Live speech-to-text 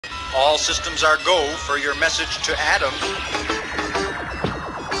All systems are go for your message to Adam.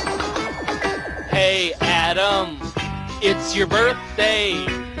 Hey Adam, it's your birthday.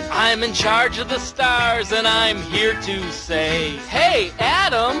 I'm in charge of the stars and I'm here to say, hey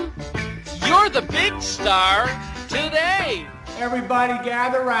Adam, you're the big star today. Everybody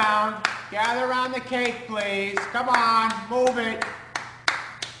gather around the cake please. Come on, move it.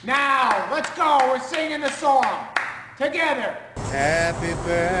 Now, let's go, we're singing the song together. Happy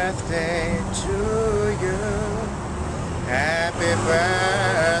birthday to you. Happy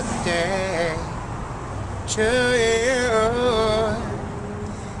birthday to you.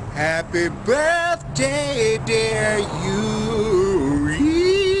 Happy birthday, dear you.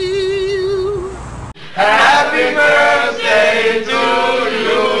 Happy birthday to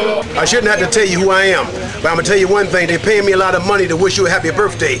you. I shouldn't have to tell you who I am, but I'm gonna tell you one thing. They're paying me a lot of money to wish you a happy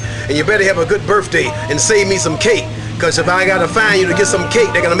birthday, and you better have a good birthday and save me some cake. Because if I gotta find you to get some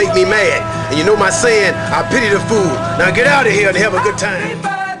cake, they're gonna make me mad. And you know my saying, I pity the fool. Now get out of here and have a good time. Happy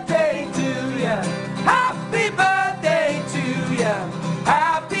birthday to ya. Happy birthday to ya.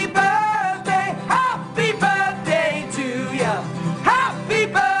 Happy birthday. Happy birthday to ya. Happy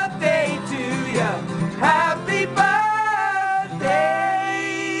birthday to ya. Happy birthday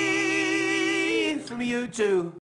from you too.